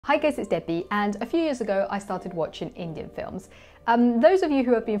Hi guys, it's Debbie, and a few years ago I started watching Indian films. Those of you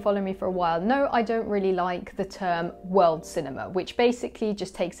who have been following me for a while know I don't really like the term world cinema, which basically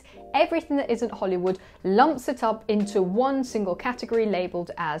just takes everything that isn't Hollywood, lumps it up into one single category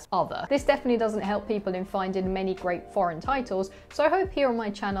labelled as other. This definitely doesn't help people in finding many great foreign titles, so I hope here on my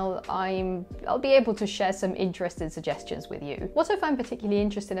channel I'll be able to share some interesting suggestions with you. What I find particularly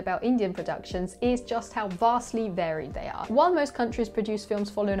interesting about Indian productions is just how vastly varied they are. While most countries produce films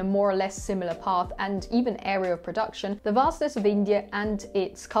following a more or less similar path and even area of production, the vastness of India and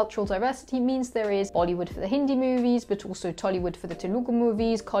its cultural diversity means there is Bollywood for the Hindi movies, but also Tollywood for the Telugu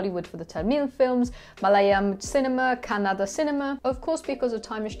movies, Kollywood for the Tamil films, Malayalam cinema, Kannada cinema. Of course, because of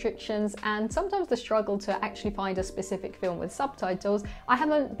time restrictions and sometimes the struggle to actually find a specific film with subtitles, I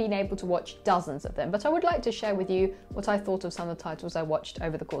haven't been able to watch dozens of them, but I would like to share with you what I thought of some of the titles I watched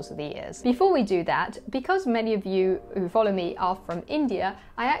over the course of the years. Before we do that, because many of you who follow me are from India,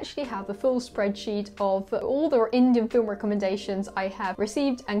 I actually have a full spreadsheet of all the Indian film recommendations I have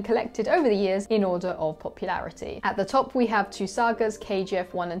received and collected over the years in order of popularity. At the top we have two sagas,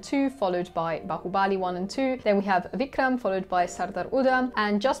 KGF 1 and 2, followed by Bahubali 1 and 2. Then we have Vikram, followed by Sardar Udham,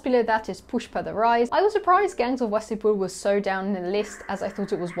 and just below that is Pushpa the Rise. I was surprised Gangs of Wasseypur was so down in the list, as I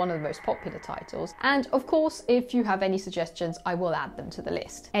thought it was one of the most popular titles. And of course, if you have any suggestions, I will add them to the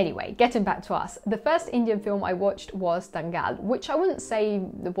list. Anyway, getting back to us. The first Indian film I watched was Dangal, which I wouldn't say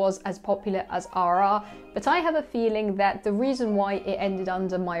was as popular as RRR, but I have a feeling that the reason why it ended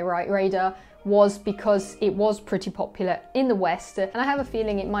under my radar was because it was pretty popular in the West, and I have a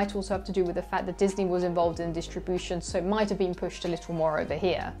feeling it might also have to do with the fact that Disney was involved in distribution, so it might have been pushed a little more over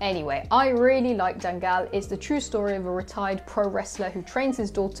here. Anyway, I really like Dangal. It's the true story of a retired pro wrestler who trains his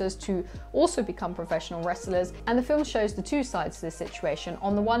daughters to also become professional wrestlers, and the film shows the two sides to this situation.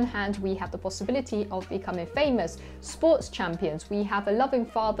 On the one hand, we have the possibility of becoming famous sports champions. We have a loving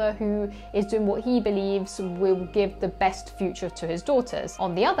father who is doing what he believes will give the best future to his daughters.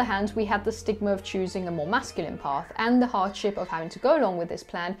 On the other hand, we have the stigma of choosing a more masculine path and the hardship of having to go along with this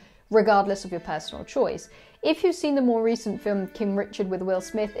plan regardless of your personal choice. If you've seen the more recent film King Richard with Will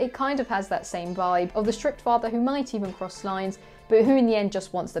Smith, it kind of has that same vibe of the strict father who might even cross lines, but who in the end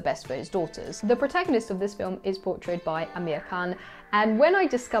just wants the best for his daughters. The protagonist of this film is portrayed by Aamir Khan, and when I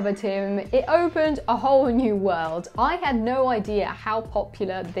discovered him, it opened a whole new world. I had no idea how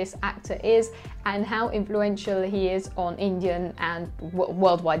popular this actor is and how influential he is on Indian and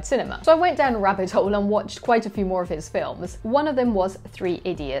worldwide cinema. So I went down a rabbit hole and watched quite a few more of his films. One of them was Three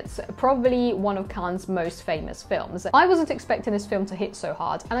Idiots, probably one of Khan's most famous films. I wasn't expecting this film to hit so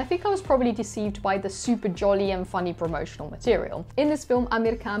hard, and I think I was probably deceived by the super jolly and funny promotional material. In this film,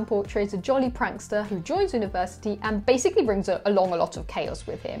 Aamir Khan portrays a jolly prankster who joins university and basically brings along a lot of chaos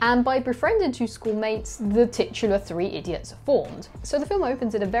with him. And by befriending two schoolmates, the titular Three Idiots are formed. So the film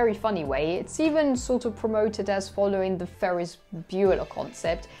opens in a very funny way. It's even sort of promoted as following the Ferris Bueller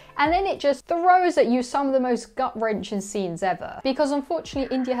concept, and then it just throws at you some of the most gut-wrenching scenes ever. Because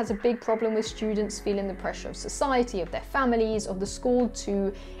unfortunately, India has a big problem with students feeling the pressure of society, of their families, of the school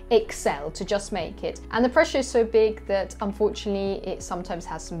to excel, to just make it. And the pressure is so big that unfortunately it sometimes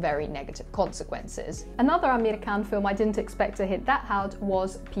has some very negative consequences. Another Aamir Khan film I didn't expect to hit that hard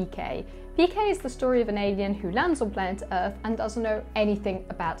was PK. PK is the story of an alien who lands on planet Earth and doesn't know anything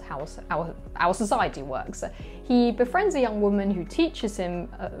about how our society works. He befriends a young woman who teaches him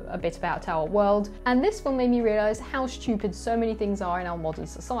a bit about our world, and this film made me realise how stupid so many things are in our modern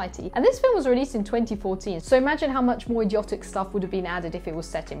society. And this film was released in 2014, so imagine how much more idiotic stuff would have been added if it was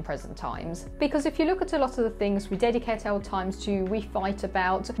set in present times. Because if you look at a lot of the things we dedicate our times to, we fight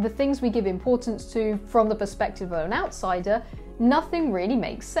about, the things we give importance to from the perspective of an outsider, nothing really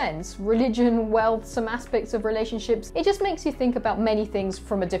makes sense. Religion, wealth, some aspects of relationships, it just makes you think about many things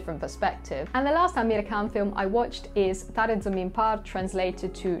from a different perspective. And the last Aamir Khan film I watched is Tare Zameen Par,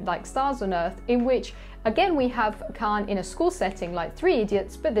 translated to Like Stars on Earth, in which again we have Khan in a school setting like Three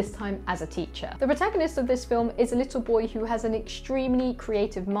Idiots, but this time as a teacher. The protagonist of this film is a little boy who has an extremely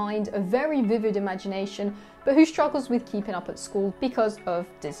creative mind, a very vivid imagination, but who struggles with keeping up at school because of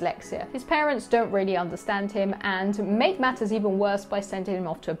dyslexia. His parents don't really understand him and make matters even worse by sending him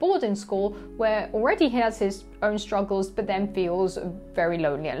off to a boarding school where already he has his own struggles, but then feels very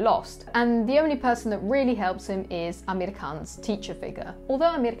lonely and lost. And the only person that really helps him is Aamir Khan's teacher figure. Although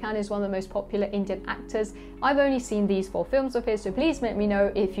Aamir Khan is one of the most popular Indian actors, I've only seen these 4 films of his, so please let me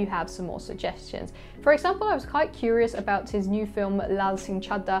know if you have some more suggestions. For example, I was quite curious about his new film Lal Singh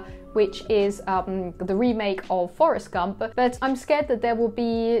Chadda, which is the remake of Forrest Gump, but I'm scared that there will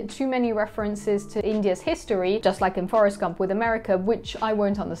be too many references to India's history, just like in Forrest Gump with America, which I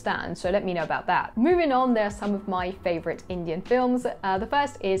won't understand, so let me know about that. Moving on, there are some of my favourite Indian films. The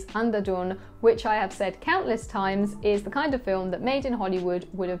first is Andhadhun, which I have said countless times is the kind of film that made in Hollywood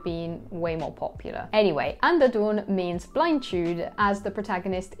would have been way more popular. Anyway, Andhadhun means blindtude, as the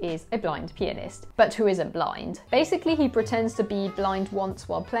protagonist is a blind pianist. But who isn't blind? Basically, he pretends to be blind once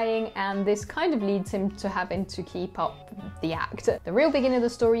while playing, and this kind of leads him to having to keep up the act. The real beginning of the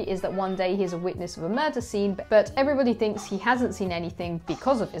story is that one day he's a witness of a murder scene, but everybody thinks he hasn't seen anything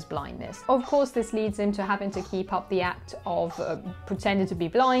because of his blindness. Of course, this leads him to having to keep up the act of pretending to be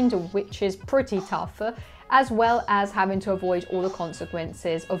blind, which is pretty tough, as well as having to avoid all the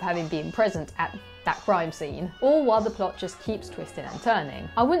consequences of having been present at that crime scene, all while the plot just keeps twisting and turning.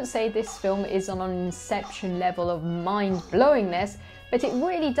 I wouldn't say this film is on an Inception level of mind-blowingness, but it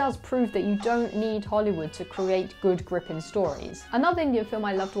really does prove that you don't need Hollywood to create good, gripping stories. Another Indian film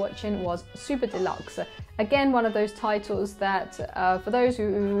I loved watching was Super Deluxe. Again, one of those titles that, for those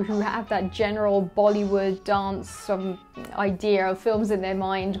who have that general Bollywood dance idea of films in their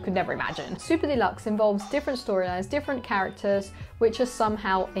mind, could never imagine. Super Deluxe involves different storylines, different characters, which are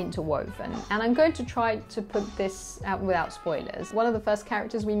somehow interwoven. And I'm going to try to put this out without spoilers. One of the first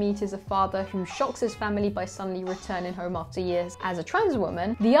characters we meet is a father who shocks his family by suddenly returning home after years as a trans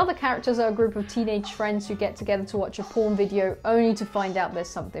woman. The other characters are a group of teenage friends who get together to watch a porn video only to find out there's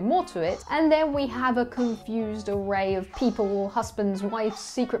something more to it. And then we have a confused array of people, husbands, wives,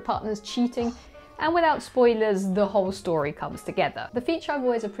 secret partners, cheating. And without spoilers, the whole story comes together. The feature I've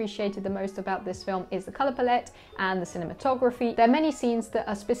always appreciated the most about this film is the colour palette and the cinematography. There are many scenes that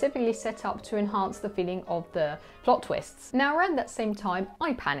are specifically set up to enhance the feeling of the plot twists. Now, around that same time,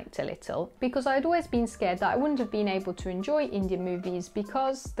 I panicked a little because I'd always been scared that I wouldn't have been able to enjoy Indian movies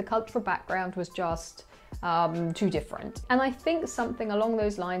because the cultural background was just too different. And I think something along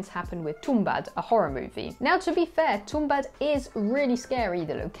those lines happened with Tumbad, a horror movie. Now, to be fair, Tumbad is really scary.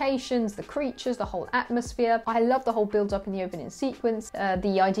 The locations, the creatures, the whole atmosphere. I love the whole build-up in the opening sequence,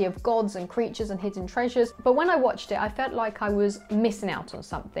 the idea of gods and creatures and hidden treasures. But when I watched it, I felt like I was missing out on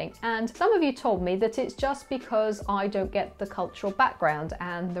something. And some of you told me that it's just because I don't get the cultural background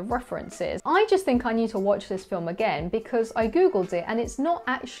and the references. I just think I need to watch this film again because I googled it and it's not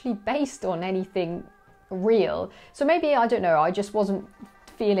actually based on anything real. So maybe, I don't know, I just wasn't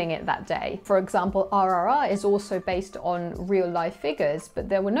feeling it that day. For example, RRR is also based on real life figures, but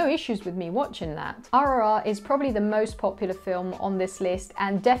there were no issues with me watching that. RRR is probably the most popular film on this list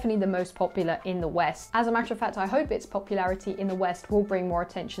and definitely the most popular in the West. As a matter of fact, I hope its popularity in the West will bring more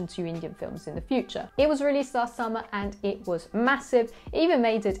attention to Indian films in the future. It was released last summer and it was massive. It even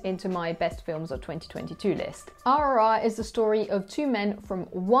made it into my best films of 2022 list. RRR is the story of two men from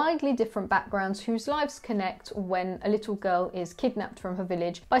widely different backgrounds whose lives connect when a little girl is kidnapped from her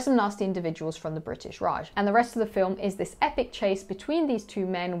village by some nasty individuals from the British Raj. And the rest of the film is this epic chase between these two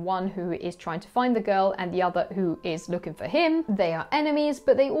men, one who is trying to find the girl and the other who is looking for him. They are enemies,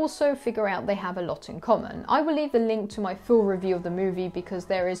 but they also figure out they have a lot in common. I will leave the link to my full review of the movie because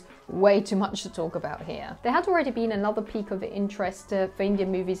there is way too much to talk about here. There had already been another peak of interest for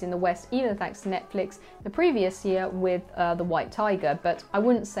Indian movies in the West, even thanks to Netflix, the previous year with The White Tiger, but I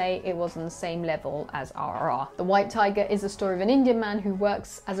wouldn't say it was on the same level as RRR. The White Tiger is the story of an Indian man who works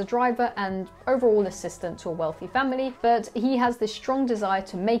as a driver and overall assistant to a wealthy family, but he has this strong desire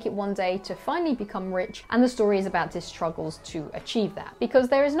to make it one day, to finally become rich, and the story is about his struggles to achieve that. Because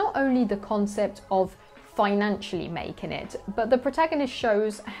there is not only the concept of financially making it, but the protagonist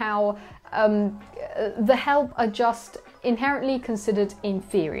shows how the help are just inherently considered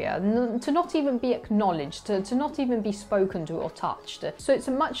inferior, to not even be acknowledged, to not even be spoken to or touched. So it's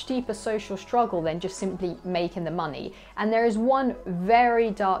a much deeper social struggle than just simply making the money. And there is one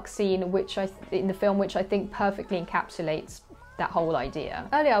very dark scene in the film which I think perfectly encapsulates that whole idea.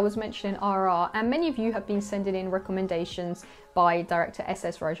 Earlier I was mentioning RRR, and many of you have been sending in recommendations by director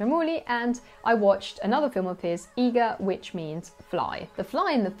S.S. Rajamouli, and I watched another film of his, Eager, which means fly. The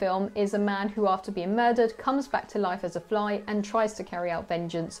fly in the film is a man who, after being murdered, comes back to life as a fly and tries to carry out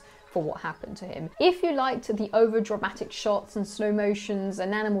vengeance for what happened to him. If you liked the over-dramatic shots and slow motions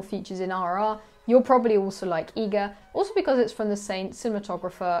and animal features in RRR, you'll probably also like Eager, also because it's from the same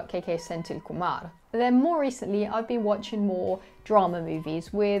cinematographer K.K. Senthil Kumar. Then more recently, I've been watching more drama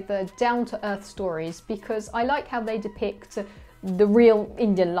movies with down-to-earth stories because I like how they depict the real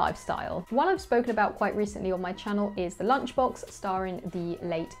Indian lifestyle. One I've spoken about quite recently on my channel is The Lunchbox, starring the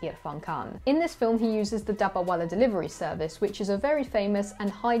late Irfan Khan. In this film, he uses the Dabbawala delivery service, which is a very famous and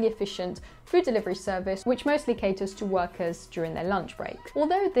highly efficient food delivery service which mostly caters to workers during their lunch break.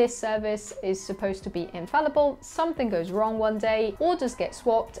 Although this service is supposed to be infallible, something goes wrong one day, orders get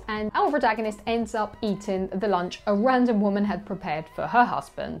swapped, and our protagonist ends up eating the lunch a random woman had prepared for her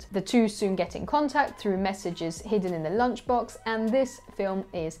husband. The two soon get in contact through messages hidden in the lunchbox, and this film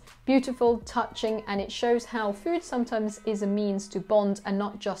is beautiful, touching, and it shows how food sometimes is a means to bond and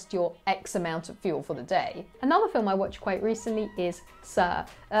not just your X amount of fuel for the day. Another film I watched quite recently is Sir,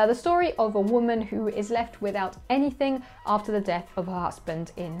 the story of a woman who is left without anything after the death of her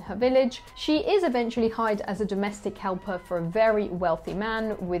husband in her village. She is eventually hired as a domestic helper for a very wealthy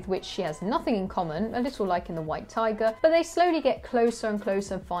man with which she has nothing in common, a little like in The White Tiger, but they slowly get closer and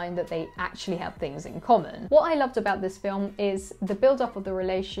closer and find that they actually have things in common. What I loved about this film is the build-up of the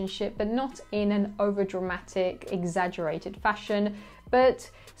relationship, but not in an over-dramatic, exaggerated fashion, but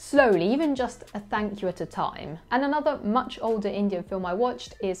slowly, even just a thank you at a time. And another much older Indian film I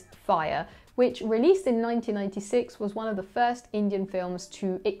watched is Fire, which, released in 1996, was one of the first Indian films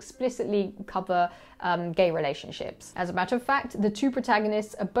to explicitly cover gay relationships. As a matter of fact, the two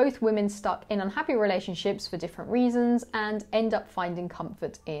protagonists are both women stuck in unhappy relationships for different reasons and end up finding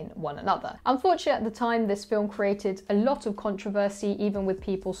comfort in one another. Unfortunately, at the time, this film created a lot of controversy, even with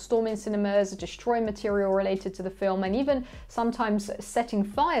people storming cinemas, destroying material related to the film, and even sometimes setting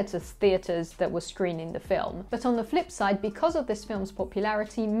fire to theatres that were screening the film. But on the flip side, because of this film's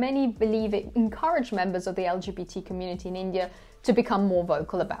popularity, many believe it encouraged members of the LGBT community in India to become more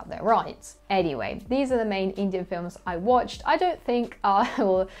vocal about their rights. Anyway, these are the main Indian films I watched. I don't think I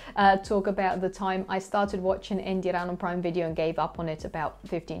will talk about the time I started watching Enquiries on Prime Video and gave up on it about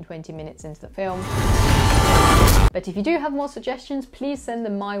 15-20 minutes into the film. But if you do have more suggestions, please send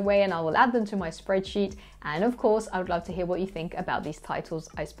them my way and I will add them to my spreadsheet. And of course, I would love to hear what you think about these titles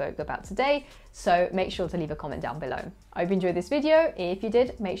I spoke about today, so make sure to leave a comment down below. I hope you enjoyed this video. If you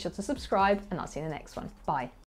did, make sure to subscribe and I'll see you in the next one. Bye.